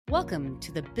Welcome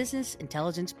to the Business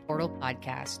Intelligence Portal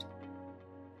podcast.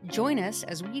 Join us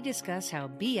as we discuss how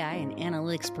BI and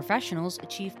analytics professionals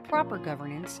achieve proper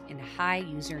governance and high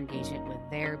user engagement with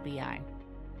their BI.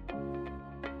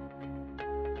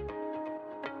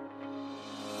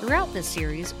 Throughout this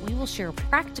series, we will share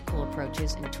practical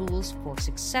approaches and tools for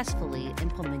successfully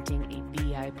implementing a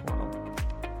BI portal.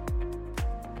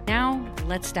 Now,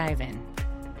 let's dive in.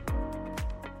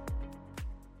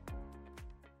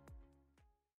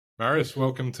 Marius,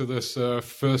 welcome to this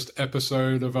first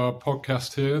episode of our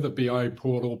podcast here, the BI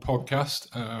Portal podcast.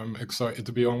 Excited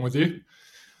to be on with you.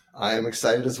 I am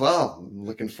excited as well. I'm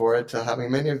looking forward to having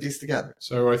many of these together.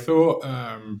 So I thought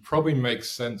probably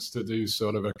makes sense to do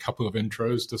sort of a couple of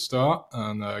intros to start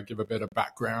and give a bit of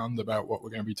background about what we're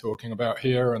going to be talking about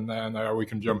here, and then we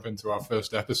can jump into our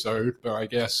first episode. But I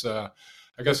guess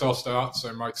I'll start.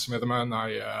 So Mike Smitheman,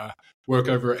 I work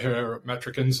over here at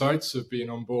Metric Insights. I've been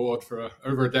on board for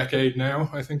over a decade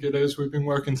now, I think it is. We've been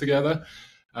working together.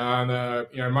 And,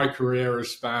 my career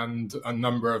has spanned a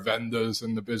number of vendors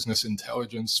in the business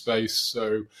intelligence space.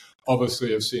 So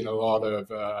obviously I've seen a lot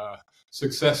of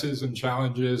successes and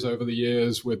challenges over the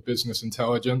years with business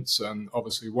intelligence. And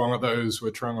obviously one of those we're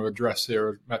trying to address here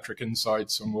at Metric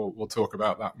Insights, and we'll talk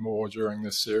about that more during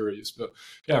this series. But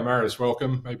yeah, Marius,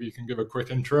 welcome. Maybe you can give a quick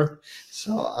intro.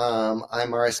 So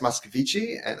I'm Marius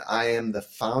Moscovici, and I am the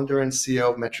founder and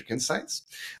CEO of Metric Insights.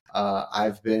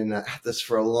 I've been at this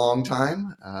for a long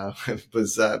time.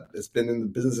 It's been in the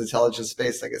business intelligence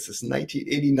space, I guess, since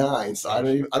 1989. So I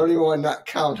don't even want to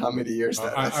count how many years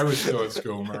that is. I was still at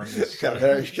school, Marius. Yeah,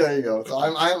 there you go. So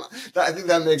I think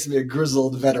that makes me a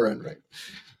grizzled veteran, right?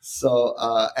 So,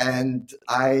 and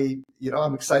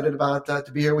I'm excited about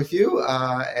to be here with you.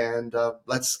 I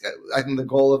think the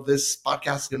goal of this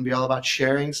podcast is going to be all about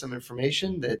sharing some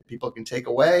information that people can take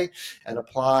away and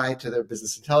apply to their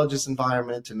business intelligence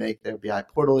environment to make their BI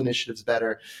portal initiatives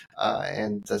better.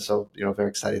 So very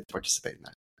excited to participate in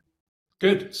that.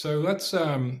 Good. So let's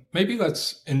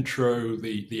intro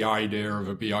the idea of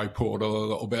a BI portal a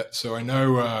little bit. So I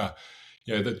know,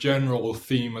 the general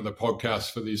theme of the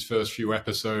podcast for these first few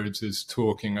episodes is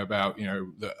talking about,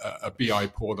 a BI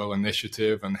portal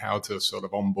initiative and how to sort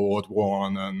of onboard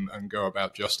one and go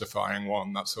about justifying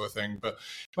one, that sort of thing. But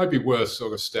it might be worth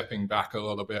sort of stepping back a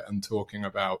little bit and talking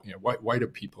about, why do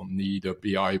people need a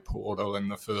BI portal in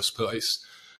the first place?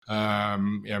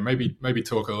 Maybe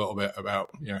talk a little bit about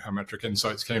how Metric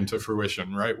Insights came to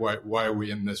fruition, right? Why are we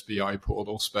in this BI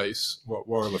portal space? What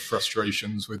are the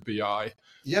frustrations with BI?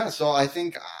 Yeah, so I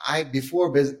think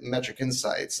before Metric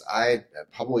Insights, I'd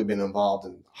probably been involved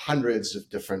in hundreds of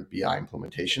different BI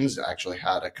implementations. I actually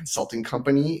had a consulting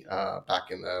company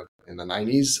back in the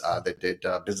 90s that did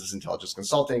business intelligence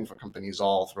consulting for companies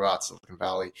all throughout Silicon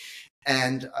Valley,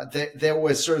 and there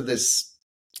was sort of this,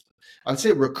 I would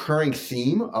say, recurring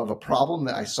theme of a problem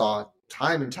that I saw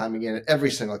time and time again at every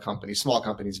single company, small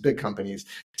companies, big companies,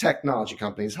 technology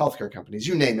companies, healthcare companies,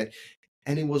 you name it.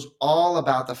 And it was all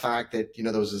about the fact that,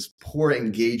 there was this poor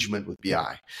engagement with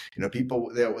BI.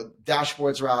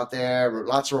 Dashboards were out there,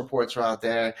 lots of reports were out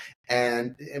there,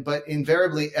 but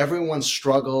invariably everyone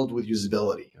struggled with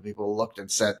usability. People looked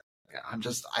and said,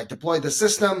 I deployed the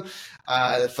system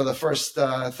for the first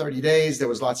 30 days. There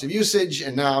was lots of usage,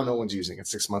 and now no one's using it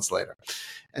 6 months later.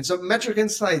 And so Metric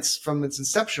Insights from its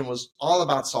inception was all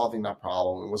about solving that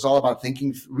problem. It was all about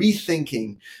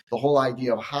rethinking the whole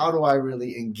idea of how do I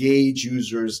really engage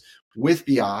users with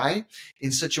BI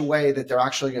in such a way that they're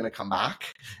actually going to come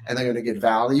back and they're going to get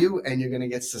value, and you're going to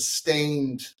get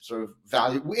sustained sort of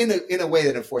value in a way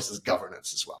that enforces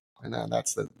governance as well. And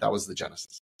that was the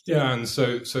genesis. Yeah, and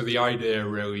so the idea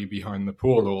really behind the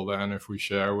portal then, if we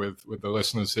share with the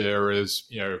listeners here,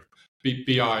 is,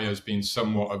 BI has been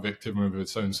somewhat a victim of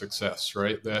its own success,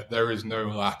 right? There is no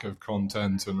lack of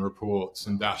content and reports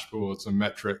and dashboards and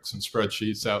metrics and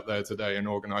spreadsheets out there today in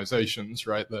organizations,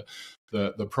 right?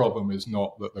 The problem is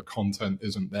not that the content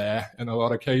isn't there in a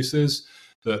lot of cases.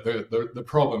 The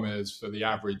problem is for the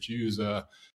average user,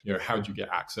 how do you get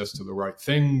access to the right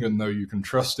thing and know you can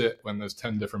trust it when there's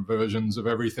 10 different versions of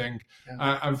everything?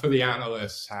 Yeah. And for the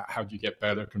analysts, how do you get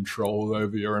better control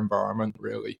over your environment,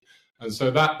 really? And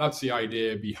so that's the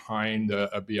idea behind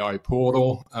a BI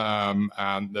portal.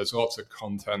 And there's lots of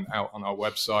content out on our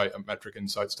website at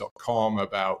metricinsights.com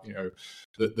about,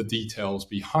 the details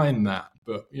behind that.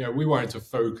 But, we wanted to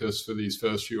focus for these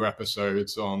first few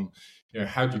episodes on,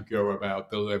 how do you go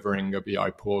about delivering a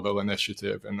BI portal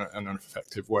initiative in an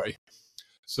effective way?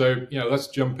 So, let's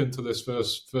jump into this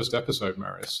first episode,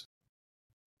 Marius.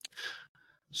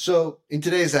 So in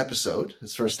today's episode,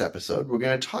 this first episode, we're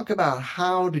going to talk about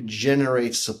how to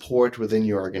generate support within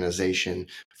your organization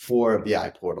for a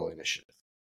BI portal initiative.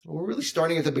 We're really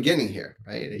starting at the beginning here,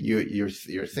 right? You're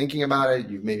thinking about it.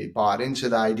 You've maybe bought into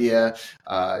the idea.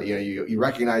 You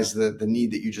recognize the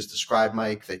need that you just described,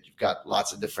 Mike, that you've got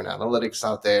lots of different analytics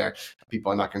out there.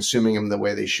 People are not consuming them the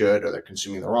way they should, or they're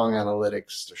consuming the wrong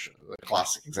analytics. The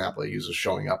classic example I use is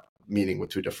showing up meeting with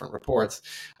two different reports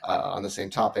on the same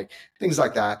topic, things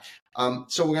like that.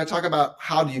 So we're going to talk about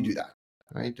how do you do that,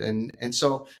 right? And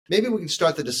so maybe we can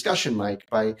start the discussion, Mike,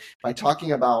 by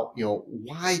talking about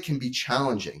why it can be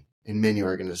challenging in many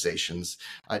organizations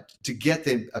to get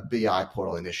a BI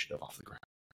portal initiative off the ground.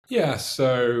 Yeah.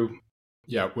 So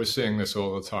we're seeing this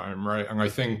all the time, right? And I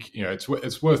think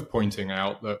it's worth pointing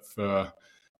out that for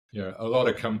a lot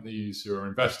of companies who are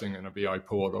investing in a BI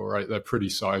portal, right, they're pretty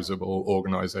sizable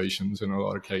organizations in a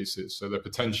lot of cases. So they're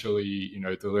potentially,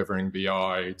 delivering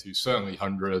BI to certainly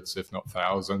hundreds, if not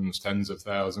thousands, tens of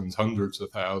thousands, hundreds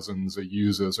of thousands of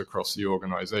users across the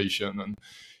organization. And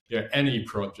any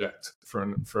project for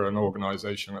an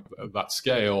organization of that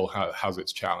scale has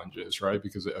its challenges, right,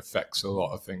 because it affects a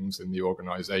lot of things in the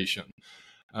organization.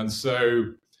 And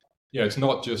so it's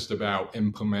not just about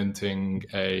implementing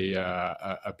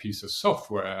a piece of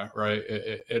software, right?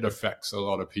 It affects a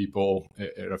lot of people.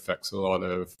 It affects a lot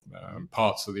of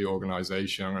parts of the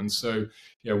organization. And so,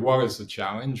 what is the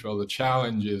challenge? Well, the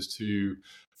challenge is to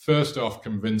first off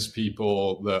convince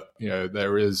people that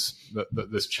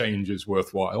that this change is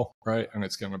worthwhile, right? And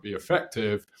it's going to be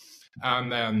effective.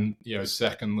 And then,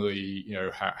 secondly,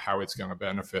 how it's going to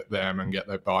benefit them and get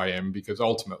their buy-in, because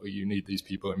ultimately you need these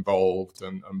people involved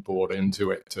and bought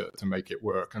into it to make it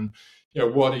work. And,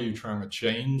 what are you trying to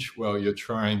change? Well, you're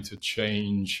trying to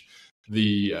change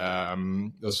the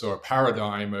sort of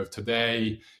paradigm of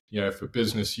today. If a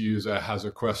business user has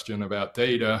a question about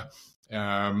data,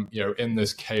 in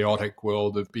this chaotic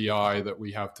world of BI that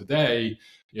we have today,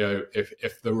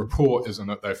 if the report isn't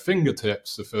at their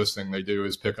fingertips, the first thing they do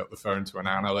is pick up the phone to an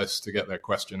analyst to get their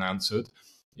question answered.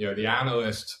 The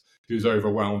analyst who's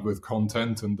overwhelmed with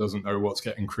content and doesn't know what's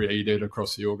getting created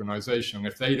across the organization,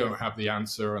 if they don't have the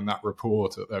answer and that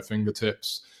report at their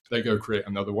fingertips, they go create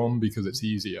another one because it's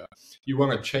easier. You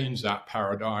want to change that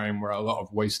paradigm where a lot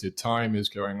of wasted time is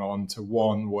going on to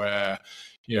one where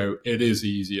it is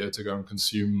easier to go and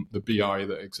consume the BI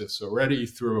that exists already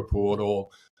through a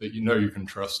portal that you can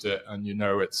trust it and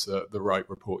it's the right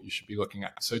report you should be looking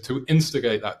at. So to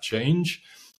instigate that change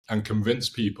and convince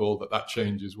people that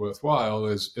change is worthwhile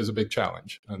is a big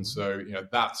challenge. And so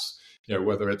that's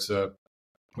whether it's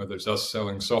us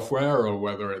selling software or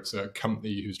whether it's a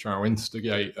company who's trying to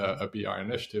instigate a BI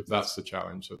initiative, that's the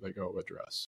challenge that they go to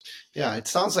address. Yeah, it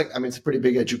sounds like it's a pretty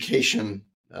big education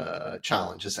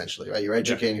challenge, essentially, right? You're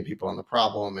educating people on the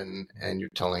problem and you're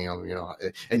telling them,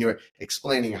 and you're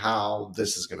explaining how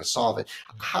this is going to solve it.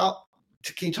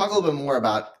 Can you talk a little bit more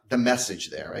about the message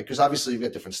there, right? Because obviously you've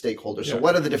got different stakeholders. So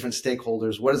what are the different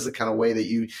stakeholders? What is the kind of way that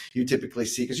you typically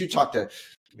see? Because you talk to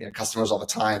customers all the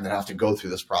time that have to go through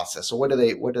this process. So what do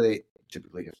they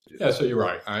typically have to do? Yeah, so you're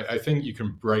right. I think you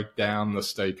can break down the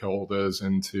stakeholders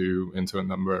into a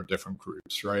number of different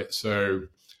groups, right? So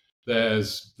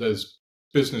there's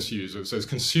business users, there's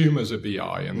consumers of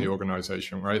BI in the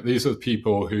organization, right? These are the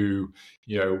people who,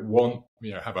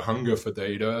 have a hunger for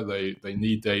data. They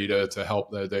need data to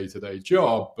help their day-to-day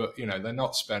job, but, they're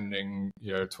not spending,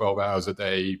 12 hours a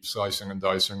day slicing and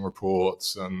dicing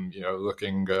reports and,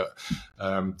 looking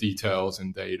at details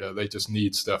in data. They just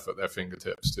need stuff at their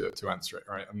fingertips to answer it,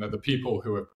 right? And they're the people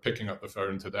who are picking up the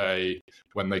phone today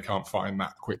when they can't find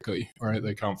that quickly, right?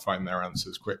 They can't find their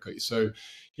answers quickly. So,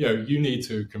 you need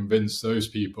to convince those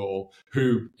people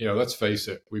who, let's face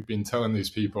it, we've been telling these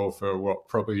people for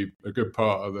probably a good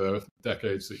part of the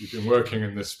decades that you've been working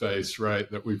in this space, right,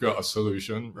 that we've got a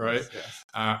solution, right? Yes.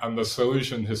 And the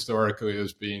solution historically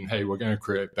has been, hey, we're going to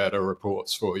create better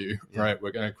reports for you, right?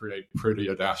 We're going to create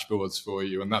prettier dashboards for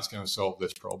you, and that's going to solve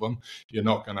this problem. You're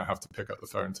not going to have to pick up the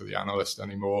phone to the analyst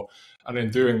anymore. And in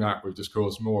doing that, we've just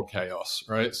caused more chaos,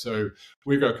 right? So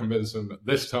we've got to convince them that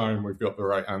this time we've got the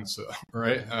right answer,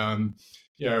 right?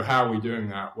 How are we doing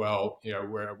that? Well,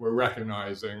 we're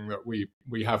recognizing that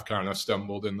we have kind of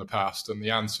stumbled in the past, and the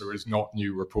answer is not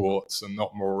new reports and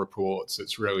not more reports.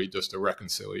 It's really just a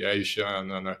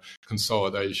reconciliation and a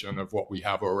consolidation of what we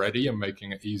have already and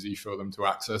making it easy for them to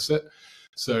access it.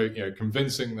 So,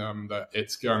 convincing them that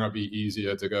it's going to be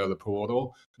easier to go to the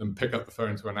portal than pick up the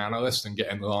phone to an analyst and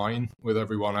get in line with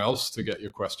everyone else to get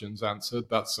your questions answered.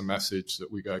 That's the message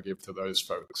that we got to give to those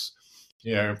folks.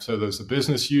 So there's the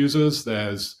business users,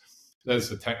 there's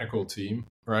the technical team,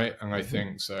 right? And I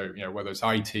think so, whether it's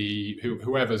IT,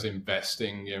 whoever's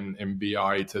investing in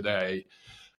BI today,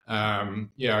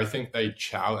 I think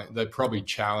they're probably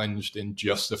challenged in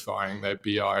justifying their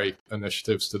BI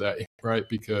initiatives today, right?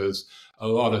 Because a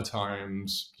lot of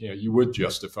times, you would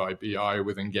justify BI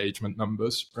with engagement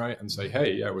numbers, right? And say,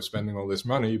 hey, yeah, we're spending all this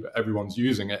money, but everyone's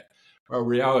using it. Well,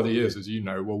 reality is, as you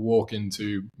know, we'll walk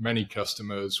into many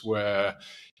customers where,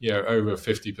 over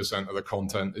 50% of the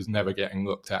content is never getting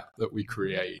looked at that we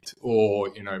create, or,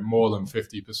 more than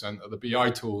 50% of the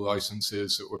BI tool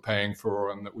licenses that we're paying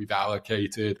for and that we've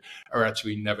allocated are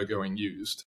actually never going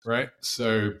used, right?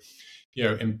 So,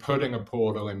 in putting a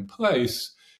portal in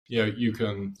place, you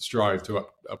can strive to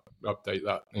update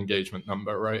that engagement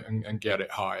number, right, and get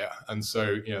it higher. And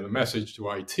so, the message to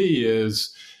IT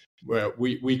is, where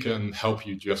we can help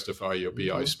you justify your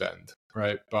BI spend,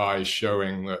 right, by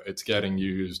showing that it's getting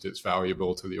used, it's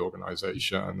valuable to the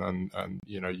organization, and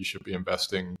you should be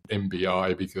investing in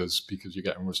BI because you're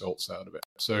getting results out of it.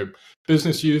 So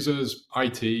business users,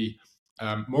 IT,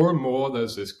 more and more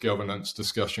there's this governance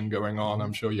discussion going on.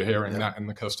 I'm sure you're hearing that in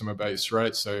the customer base,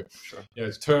 right? So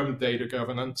it's termed data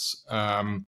governance.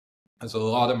 There's a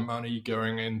lot of money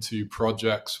going into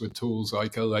projects with tools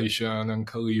like Elation and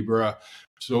Calibra.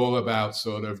 It's all about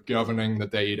sort of governing the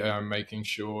data and making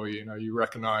sure, you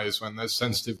recognize when there's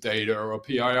sensitive data or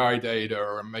PII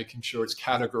data, and making sure it's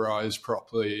categorized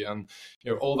properly. And,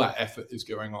 all that effort is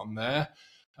going on there.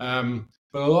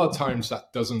 But a lot of times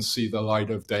that doesn't see the light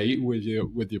of day with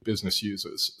your business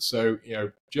users. So,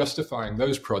 justifying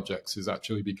those projects is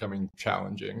actually becoming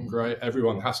challenging, right?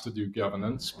 Everyone has to do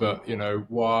governance, but,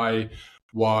 why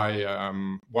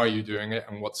are you doing it,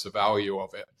 and what's the value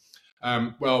of it?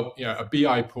 A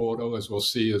BI portal, as we'll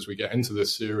see as we get into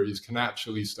this series, can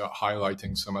actually start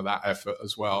highlighting some of that effort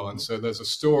as well. And so there's a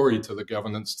story to the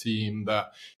governance team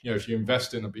that, if you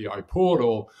invest in a BI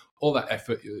portal, all that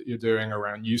effort you're doing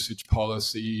around usage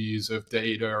policies of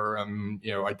data and,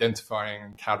 identifying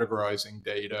and categorizing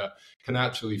data can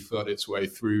actually flood its way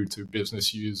through to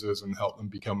business users and help them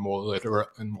become more literate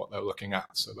in what they're looking at.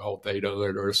 So the whole data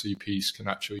literacy piece can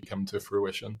actually come to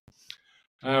fruition.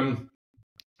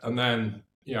 And then,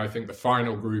 I think the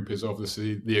final group is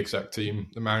obviously the exec team,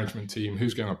 the management team,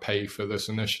 who's going to pay for this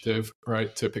initiative,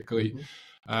 right, typically.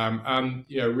 And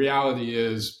reality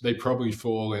is they probably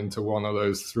fall into one of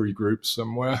those three groups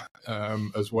somewhere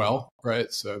as well,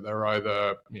 right? So they're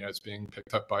either, it's being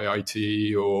picked up by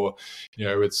IT, or,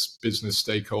 it's business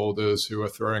stakeholders who are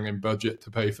throwing in budget to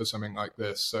pay for something like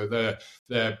this. So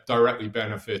they're directly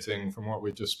benefiting from what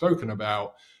we've just spoken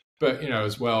about. But,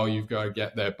 as well, you've got to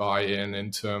get their buy-in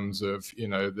terms of,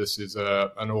 this is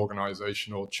an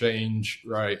organizational change,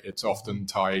 right? It's often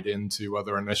tied into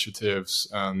other initiatives,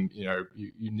 and, you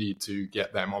need to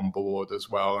get them on board as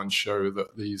well and show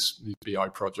that these BI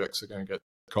projects are going to get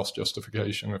cost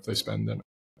justification if they spend in it.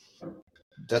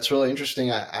 That's really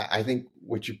interesting. I think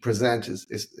what you present is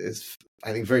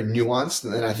I think very nuanced,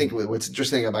 and I think what's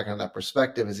interesting about kind of that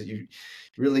perspective is that you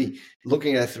really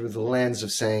looking at it through the lens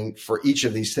of saying, for each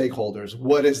of these stakeholders,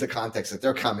 what is the context that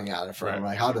they're coming at it from,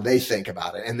 right? How do they think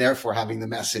about it? And therefore having the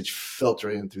message filter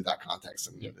in through that context.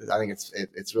 And I think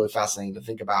it's really fascinating to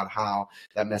think about how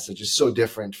that message is so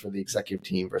different for the executive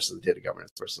team versus the data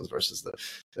governance person versus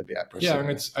the BI person. Yeah,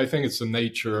 and I think it's the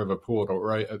nature of a portal,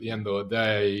 right? At the end of the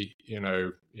day,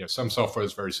 some software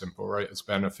is very simple, right? It's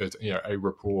benefiting, a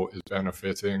report is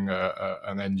benefiting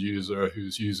an end user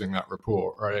who's using that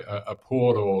report, right? A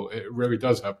portal, it really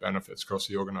does have benefits across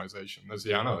the organization. There's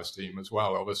the analyst team as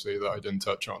well, obviously, that I didn't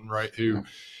touch on, right? Who,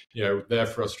 their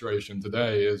frustration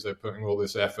today is they're putting all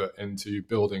this effort into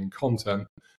building content,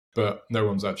 but no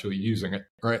one's actually using it,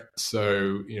 right?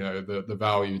 So, the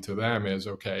value to them is,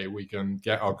 okay, we can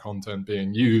get our content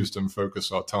being used and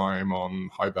focus our time on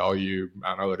high value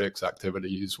analytics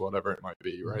activities, whatever it might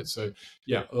be, right? So,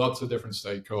 lots of different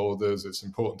stakeholders. It's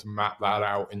important to map that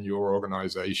out in your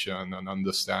organization and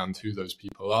understand who those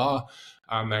people are,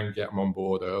 and then get them on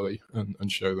board early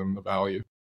and show them the value.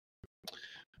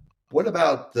 What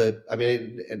about so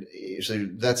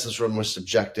that's the sort of more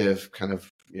subjective kind of,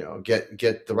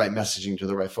 get the right messaging to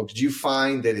the right folks. Do you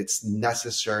find that it's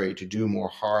necessary to do more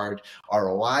hard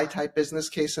ROI type business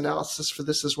case analysis for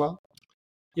this as well?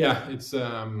 Yeah, it's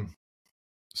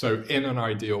so in an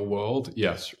ideal world,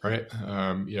 yes, right?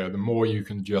 The more you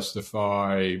can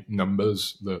justify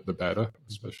numbers, the better,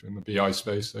 especially in the BI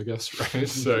space, I guess, right?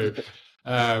 So,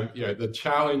 the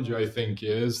challenge, I think,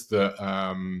 is that,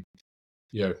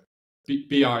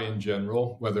 BI in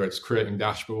general, whether it's creating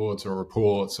dashboards or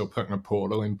reports or putting a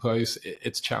portal in place,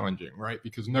 it's challenging, right?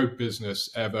 Because no business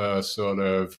ever sort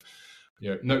of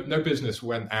no business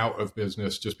went out of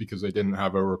business just because they didn't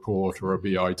have a report or a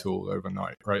BI tool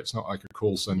overnight, right? It's not like a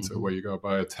call center where you go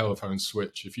buy a telephone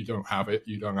switch. If you don't have it,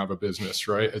 you don't have a business,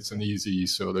 right? It's an easy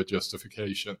sort of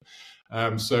justification.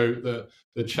 So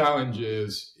the challenge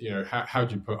is, how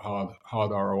do you put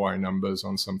hard ROI numbers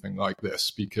on something like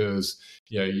this? Because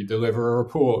you deliver a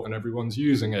report and everyone's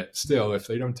using it. Still, if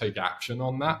they don't take action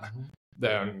on that,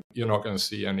 then you're not going to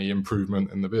see any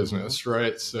improvement in the business,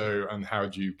 right? So, and how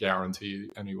do you guarantee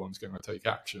anyone's going to take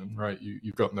action, right?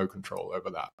 You've got no control over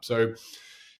that. So,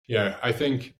 I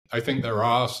think there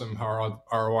are some hard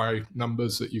ROI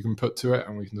numbers that you can put to it,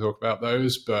 and we can talk about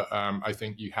those. But I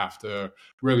think you have to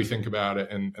really think about it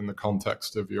in the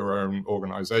context of your own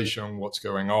organization, what's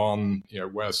going on,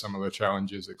 where some of the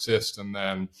challenges exist, and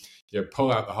then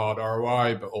pull out the hard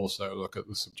ROI, but also look at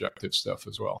the subjective stuff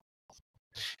as well.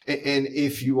 And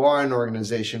if you are an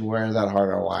organization where that hard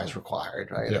ROI is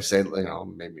required, right? Yeah. Say,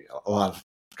 maybe a lot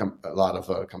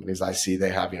of companies I see, they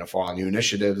have, for all new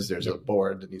initiatives, there's a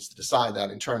board that needs to decide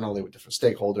that internally with different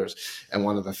stakeholders. And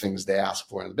one of the things they ask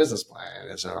for in the business plan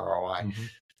is an ROI.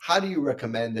 How do you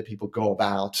recommend that people go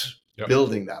about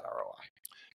building that ROI?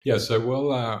 Yeah, so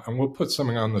we'll put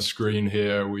something on the screen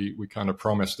here. We kind of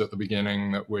promised at the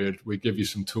beginning that we'd give you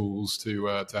some tools to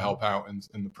help out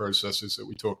in the processes that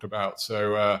we talked about.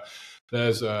 So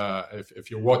there's if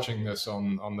you're watching this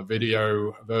on the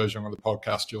video version of the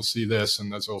podcast, you'll see this,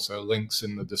 and there's also links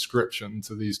in the description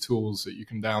to these tools that you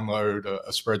can download, a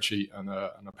spreadsheet and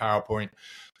a PowerPoint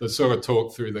that sort of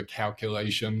talk through the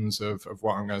calculations of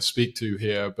what I'm going to speak to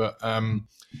here. But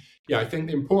I think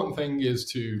the important thing is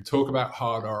to talk about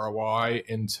hard ROI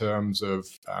in terms of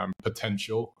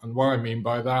potential. And what I mean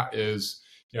by that is,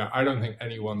 I don't think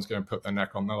anyone's going to put their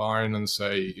neck on the line and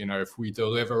say, if we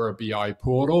deliver a BI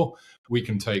portal, we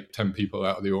can take 10 people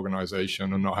out of the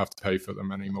organization and not have to pay for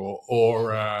them anymore.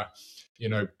 Or,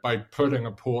 by putting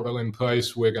a portal in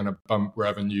place, we're going to bump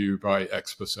revenue by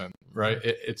X%, right?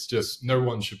 It's just, no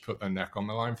one should put their neck on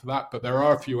the line for that. But there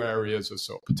are a few areas of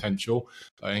sort of potential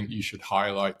I think you should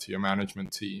highlight to your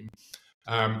management team.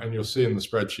 And you'll see in the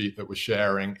spreadsheet that we're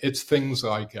sharing, it's things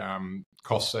like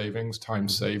cost savings, time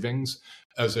savings,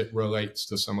 as it relates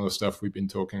to some of the stuff we've been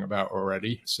talking about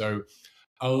already. So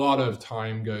a lot of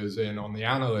time goes in on the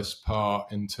analyst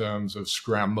part in terms of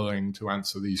scrambling to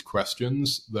answer these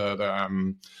questions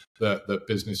that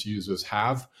business users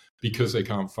have, because they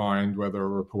can't find whether a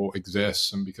report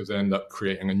exists and because they end up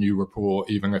creating a new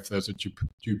report, even if there's a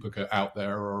duplicate out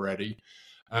there already.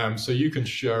 So you can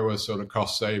show a sort of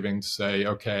cost saving to say,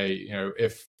 okay,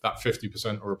 if that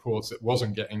 50% of reports that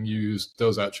wasn't getting used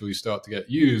does actually start to get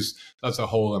used, that's a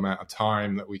whole amount of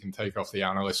time that we can take off the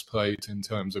analyst plate in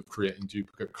terms of creating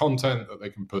duplicate content that they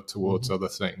can put towards other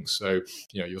things. So,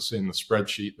 you'll see in the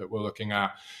spreadsheet that we're looking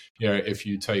at, if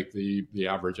you take the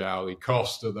average hourly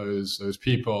cost of those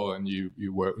people and you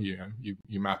work, you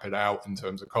map it out in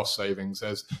terms of cost savings,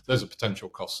 there's a potential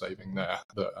cost saving there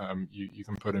that you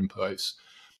can put in place.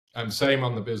 And same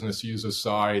on the business user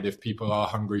side, if people are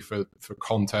hungry for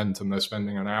content and they're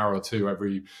spending an hour or two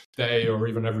every day or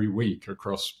even every week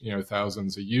across,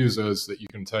 thousands of users, that you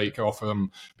can take off them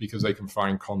because they can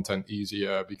find content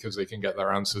easier, because they can get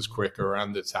their answers quicker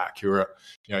and it's accurate.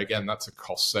 Again, that's a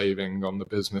cost saving on the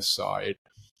business side.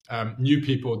 New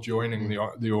people joining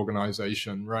the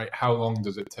organization, right? How long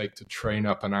does it take to train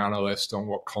up an analyst on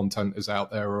what content is out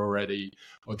there already,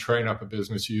 or train up a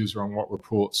business user on what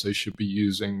reports they should be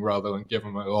using, rather than give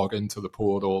them a login to the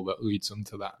portal that leads them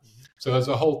to that? So there's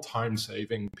a whole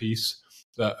time-saving piece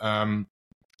that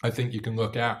I think you can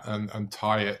look at and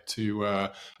tie it to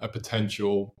a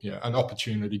potential, an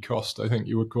opportunity cost, I think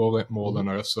you would call it, more than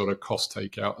a sort of cost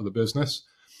takeout of the business.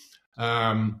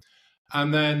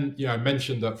 And then, I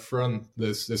mentioned up front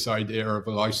this idea of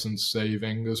a license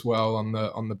saving as well on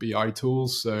the BI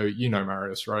tools. So,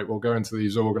 Marius, right? We'll go into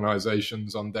these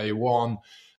organizations on day one.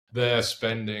 They're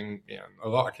spending, in a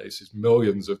lot of cases,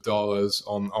 millions of dollars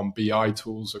on BI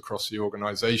tools across the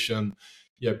organization.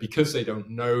 Because they don't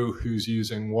know who's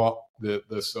using what,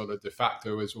 the sort of de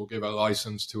facto is we'll give a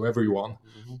license to everyone.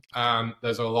 And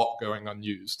there's a lot going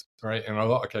unused, right? In a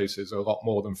lot of cases, a lot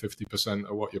more than 50%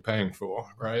 of what you're paying for,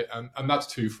 right? And that's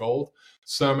twofold.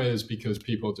 Some is because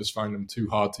people just find them too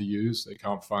hard to use. They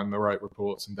can't find the right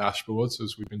reports and dashboards,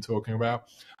 as we've been talking about.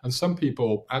 And some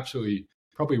people actually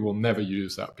probably will never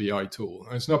use that BI tool.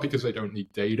 And it's not because they don't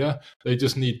need data. They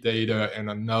just need data in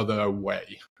another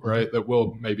way, right? That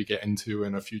we'll maybe get into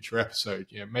in a future episode.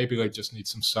 Maybe they just need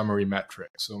some summary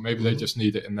metrics, or maybe they just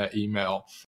need it in their email,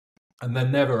 and they're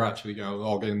never actually going to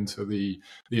log into the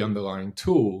underlying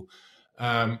tool.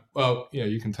 Well,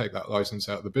 you can take that license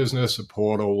out of the business. A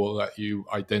portal will let you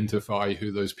identify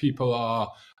who those people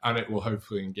are, and it will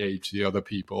hopefully engage the other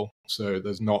people. So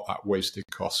there's not that wasted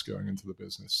cost going into the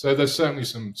business. So there's certainly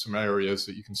some areas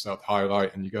that you can start to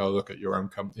highlight, and you got to look at your own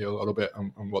company a little bit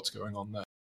on what's going on there.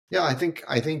 Yeah, I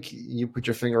think you put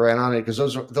your finger right on it, because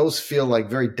those feel like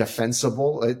very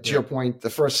defensible. To your point, the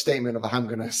first statement of I'm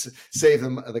going to save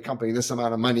the company this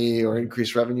amount of money or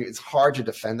increase revenue, it's hard to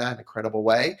defend that in a credible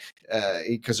way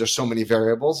because there's so many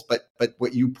variables. But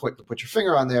what you put your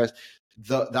finger on there is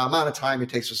the amount of time it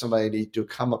takes for somebody to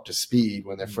come up to speed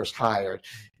when they're first hired.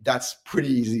 That's pretty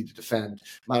easy to defend.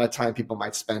 Amount of time people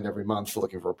might spend every month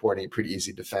looking for reporting, pretty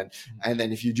easy to defend. And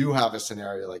then if you do have a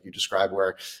scenario like you described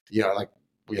where like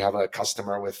we have a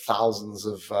customer with thousands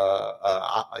of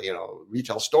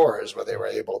retail stores where they were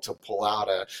able to pull out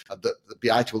the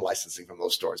BI tool licensing from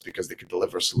those stores because they could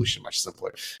deliver a solution much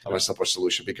simpler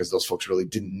solution, because those folks really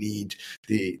didn't need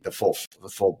the full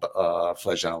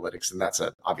fledged analytics, and that's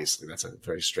a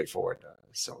very straightitforward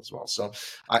sell as well. So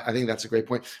I think that's a great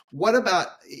point. What about,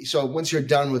 so once you're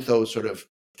done with those sort of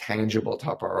tangible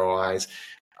top ROIs,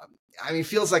 I mean, it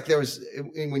feels like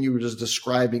when you were just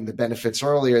describing the benefits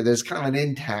earlier, there's kind of an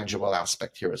intangible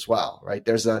aspect here as well, right?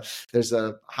 There's a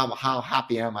how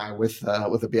happy am I with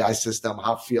the BI system?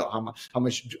 How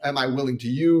much am I willing to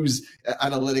use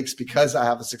analytics because I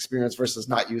have this experience versus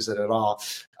not use it at all?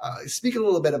 Speak a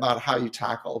little bit about how you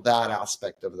tackle that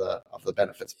aspect of the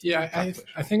benefits. Yeah,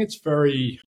 I think it's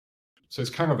very. So it's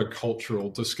kind of a cultural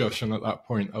discussion at that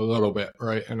point a little bit,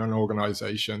 right? In an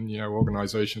organization,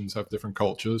 organizations have different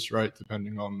cultures, right?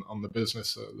 Depending on the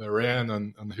business that they're in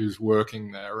and who's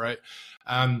working there, right?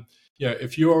 And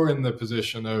if you're in the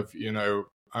position of,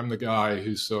 I'm the guy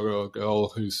who's sort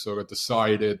of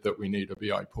decided that we need a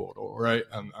BI portal, right?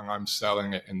 And I'm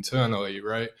selling it internally,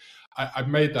 right? I've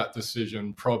made that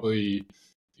decision probably,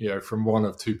 from one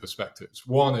of two perspectives.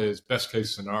 One is best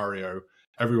case scenario.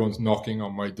 Everyone's knocking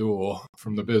on my door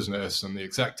from the business, and the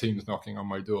exec team's knocking on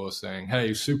my door saying,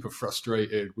 hey, super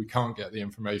frustrated. We can't get the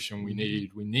information we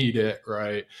need. We need it,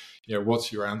 right?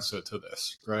 What's your answer to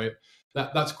this, right?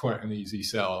 That's quite an easy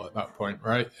sell at that point,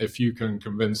 right? If you can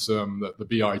convince them that the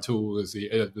BI tool is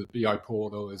the BI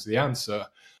portal is the answer,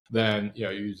 then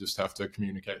you just have to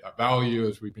communicate that value,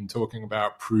 as we've been talking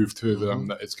about, prove to them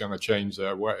that it's going to change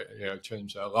their way,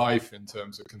 change their life in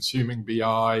terms of consuming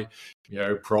BI.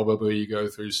 Probably go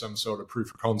through some sort of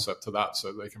proof of concept to that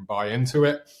so they can buy into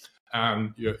it,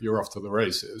 and you're off to the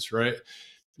races, right?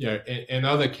 In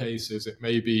other cases, it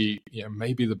may be,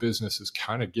 maybe the business has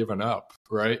kind of given up,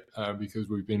 right? Because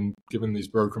we've been given these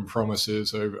broken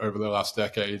promises over the last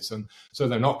decades. And so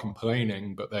they're not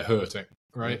complaining, but they're hurting,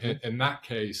 right? In that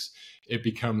case, it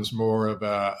becomes more of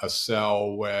a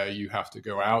sell where you have to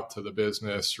go out to the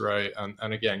business, right?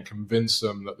 And again, convince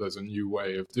them that there's a new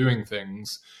way of doing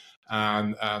things.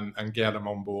 And get them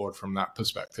on board from that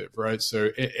perspective, right? So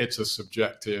it's a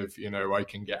subjective, I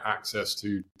can get access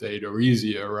to data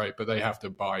easier, right? But they have to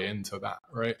buy into that,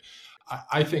 right?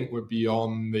 I think we're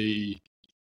beyond the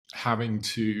having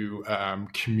to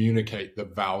communicate the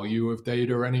value of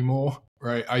data anymore,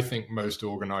 right? I think most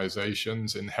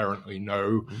organizations inherently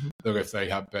know that if they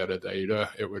have better data,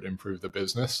 it would improve the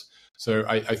business. So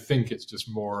I think it's just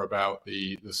more about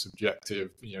the subjective,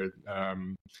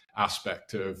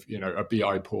 aspect of, a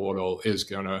BI portal is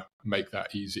going to make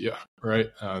that easier, right?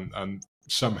 And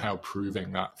somehow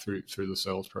proving that through the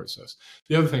sales process.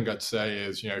 The other thing I'd say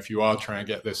is, if you are trying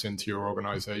to get this into your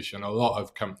organization, a lot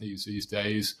of companies these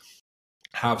days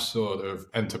have sort of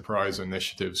enterprise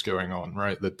initiatives going on,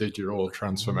 right? The digital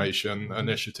transformation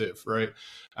initiative, right?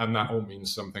 And that all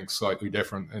means something slightly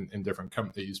different in different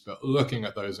companies, but looking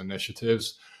at those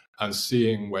initiatives and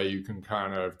seeing where you can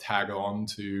kind of tag on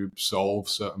to solve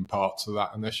certain parts of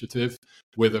that initiative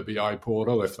with a BI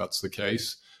portal, if that's the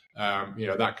case.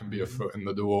 That can be a foot in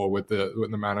the door with the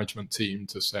management team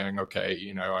to saying,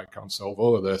 okay, I can't solve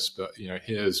all of this, but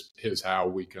here's how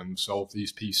we can solve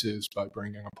these pieces by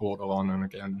bringing a portal on, and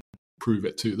again, prove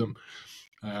it to them.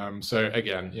 So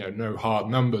again, no hard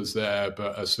numbers there,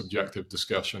 but a subjective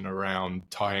discussion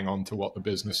around tying on to what the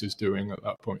business is doing at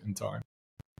that point in time.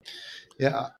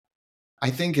 Yeah. I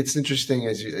think it's interesting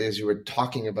as you were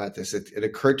talking about this, it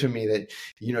occurred to me that,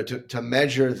 to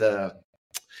measure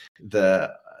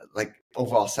the like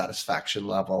overall satisfaction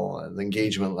level and the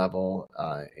engagement level,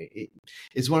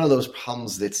 it's one of those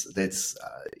problems that's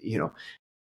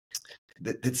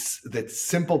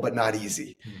simple but not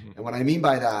easy. And what I mean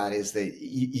by that is that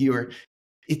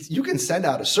you can send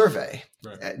out a survey,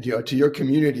 right. To your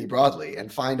community broadly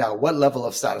and find out what level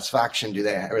of satisfaction do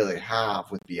they really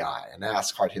have with BI, and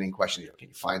ask hard-hitting questions. Can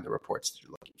you find the reports that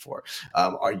you're looking for?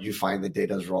 Are you find the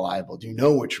data is reliable? Do you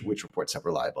know which reports have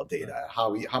reliable data?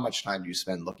 Right. How much time do you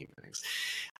spend looking for things?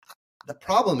 The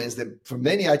problem is that for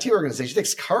many IT organizations, it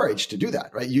takes courage to do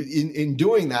that, right? In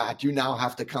doing that, you now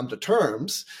have to come to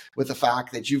terms with the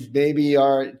fact that you've maybe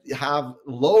have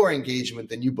lower engagement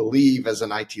than you believe as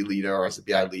an IT leader or as a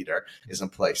BI leader is in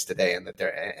place today, and that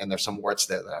there's some warts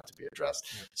there that have to be addressed.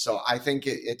 Yeah. So I think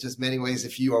it just many ways,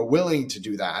 if you are willing to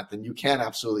do that, then you can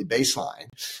absolutely baseline,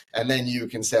 and then you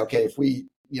can say, okay, if we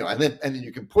and then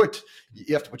you can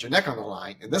you have to put your neck on the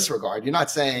line in this regard. You're not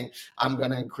saying I'm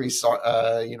going to increase,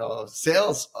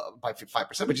 sales by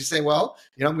 5%, but you say, well,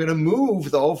 I'm going to move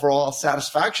the overall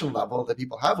satisfaction level that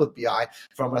people have with BI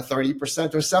from a 30%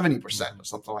 or 70% or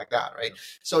something like that, right?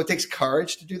 So it takes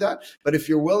courage to do that. But if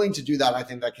you're willing to do that, I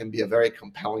think that can be a very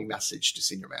compelling message to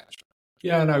senior management.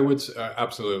 Yeah, and I would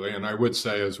absolutely, and I would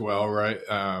say as well, right?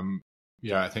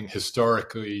 I think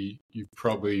historically you've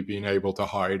probably been able to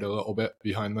hide a little bit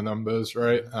behind the numbers,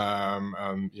 right?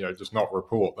 And just not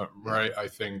report them, right? I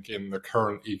think in the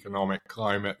current economic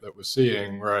climate that we're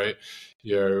seeing, right,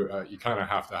 you kind of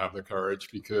have to have the courage,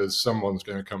 because someone's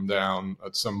going to come down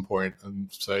at some point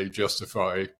and say,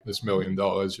 justify this $1 million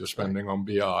you're spending on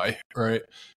BI, right?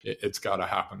 It's got to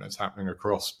happen. It's happening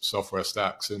across software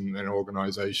stacks in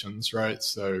organizations, right?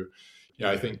 So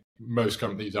I think most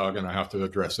companies are going to have to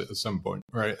address it at some point,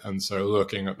 right? And so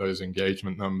looking at those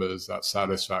engagement numbers, that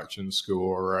satisfaction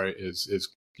score, right, is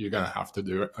you're going to have to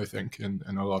do it, I think, in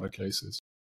a lot of cases.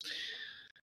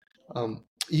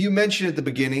 You mentioned at the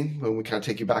beginning, when we kind of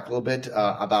take you back a little bit,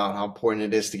 about how important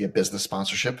it is to get business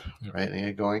sponsorship, right, and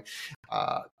get going.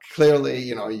 Clearly,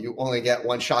 you only get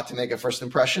one shot to make a first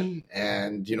impression,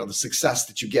 and the success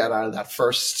that you get out of that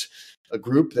first a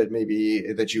group that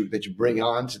you bring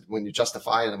on when you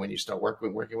justify it and when you start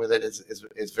working with it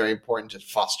is very important to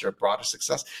foster a broader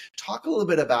success. Talk a little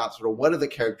bit about sort of what are the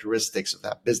characteristics of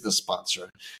that business sponsor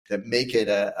that make it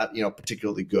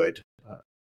particularly good.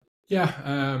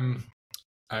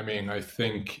 I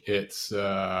think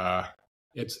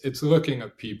it's looking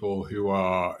at people who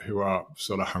are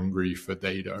sort of hungry for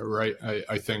data, right?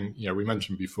 I think, we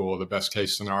mentioned before, the best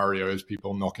case scenario is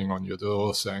people knocking on your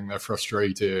door saying they're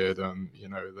frustrated and,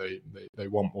 they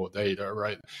want more data,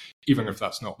 right? Even if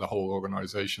that's not the whole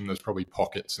organization, there's probably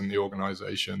pockets in the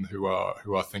organization who are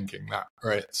thinking that,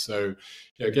 right? So,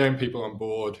 getting people on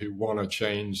board who want to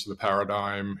change the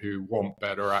paradigm, who want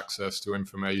better access to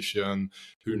information,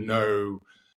 who know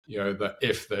that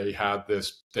if they had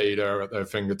this data at their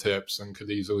fingertips and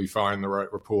could easily find the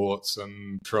right reports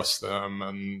and trust them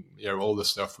and, all the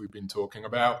stuff we've been talking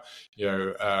about,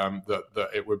 that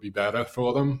it would be better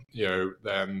for them,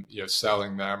 then,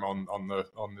 selling them on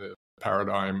the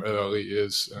paradigm early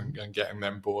and getting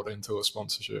them bought into a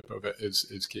sponsorship of it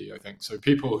is key, I think. So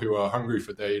people who are hungry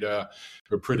for data,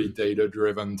 who are pretty data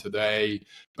driven today,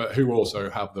 but who also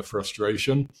have the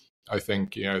frustration, I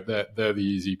think, they're the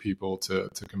easy people to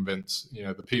convince.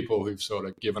 The people who've sort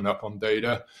of given up on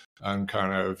data and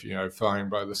kind of, flying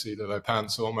by the seat of their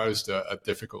pants almost are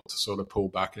difficult to sort of pull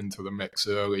back into the mix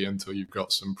early until you've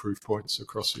got some proof points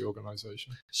across the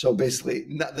organization. So basically,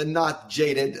 the not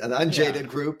jaded, an unjaded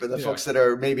group, and the folks that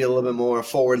are maybe a little bit more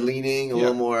forward-leaning, a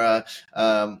little more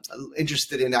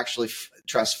interested in actually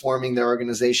transforming their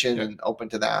organization and open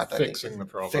to that. Fixing the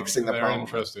problem. They're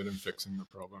interested in fixing the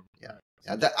problem. Yeah.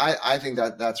 Yeah, I think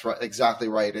that's right, exactly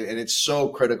right, and it's so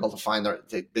critical to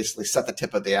to basically set the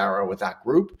tip of the arrow with that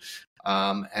group,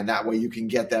 and that way you can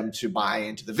get them to buy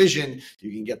into the vision. You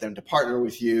can get them to partner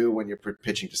with you when you're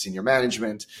pitching to senior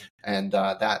management, and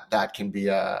that can be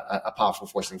a powerful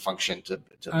forcing function to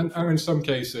and in some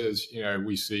cases,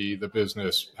 we see the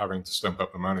business having to stump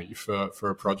up the money for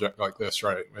a project like this,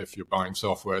 right? If you're buying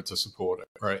software to support it,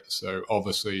 right? So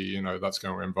obviously, that's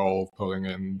going to involve pulling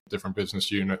in different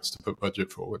business units to put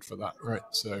budget forward for that, right?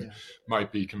 So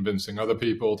might be convincing other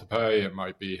people to pay. It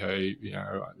might be, hey,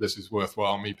 this is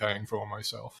worthwhile me paying for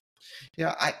myself.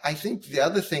 Yeah, I think the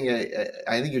other thing,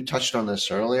 I think you touched on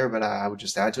this earlier, but I would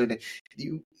just add to it.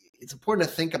 It's important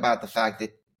to think about the fact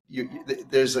that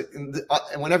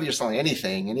whenever you're selling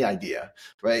anything, any idea,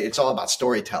 right? It's all about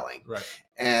storytelling, right?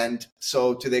 And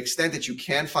so, to the extent that you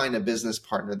can find a business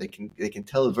partner that can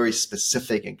tell a very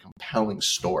specific and compelling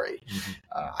story,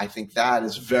 I think that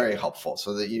is very helpful.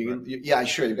 So that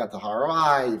sure, you've got the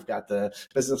ROI, you've got the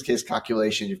business case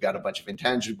calculation, you've got a bunch of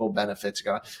intangible benefits.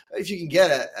 If you can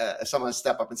get someone to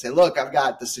step up and say, "Look, I've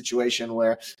got this situation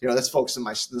where this folks in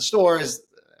the stores."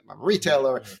 I'm a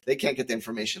retailer. They can't get the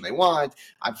information they want.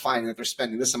 I'm finding that they're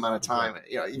spending this amount of time.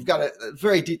 You've got a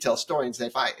very detailed story and say,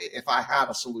 if I had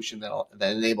a solution that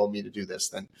enabled me to do this,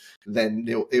 then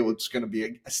it was going to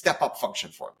be a step up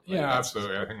function for me. Right? Yeah,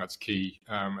 absolutely. I think that's key.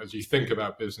 As you think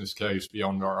about business case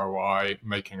beyond ROI,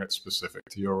 making it specific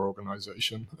to your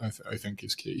organization, I think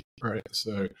is key. Right.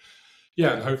 So,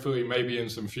 yeah, and hopefully maybe in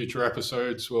some future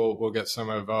episodes, we'll get some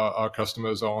of our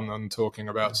customers on and talking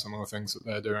about some of the things that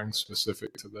they're doing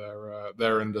specific to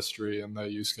their industry and their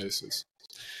use cases.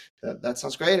 That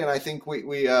sounds great, and I think we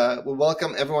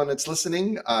welcome everyone that's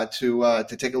listening to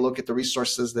take a look at the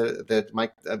resources that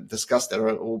Mike discussed that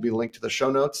will be linked to the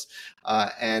show notes,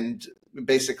 and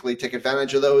basically take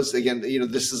advantage of those. Again,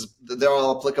 they're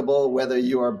all applicable whether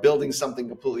you are building something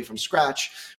completely from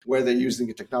scratch, whether you're using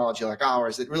a technology like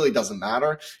ours. It really doesn't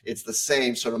matter. It's the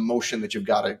same sort of motion that you've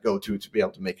got to go to be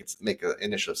able to make an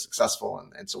initiative successful.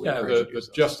 And so the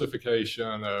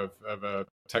justification of a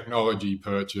technology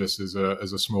purchase is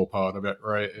a small part of it,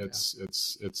 right? It's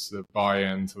the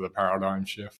buy-in to the paradigm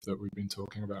shift that we've been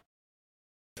talking about.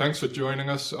 Thanks for joining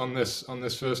us on this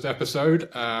first episode.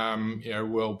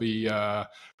 We'll be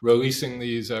releasing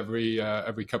these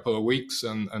every couple of weeks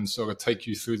and sort of take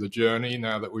you through the journey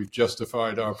now that we've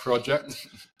justified our project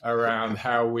around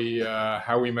how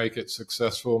we make it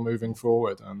successful moving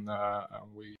forward. And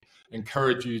we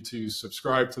encourage you to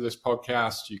subscribe to this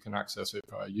podcast. You can access it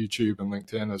via YouTube and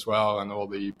LinkedIn as well, and all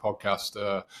the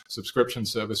podcast subscription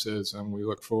services. And we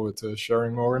look forward to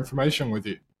sharing more information with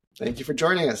you. Thank you for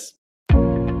joining us.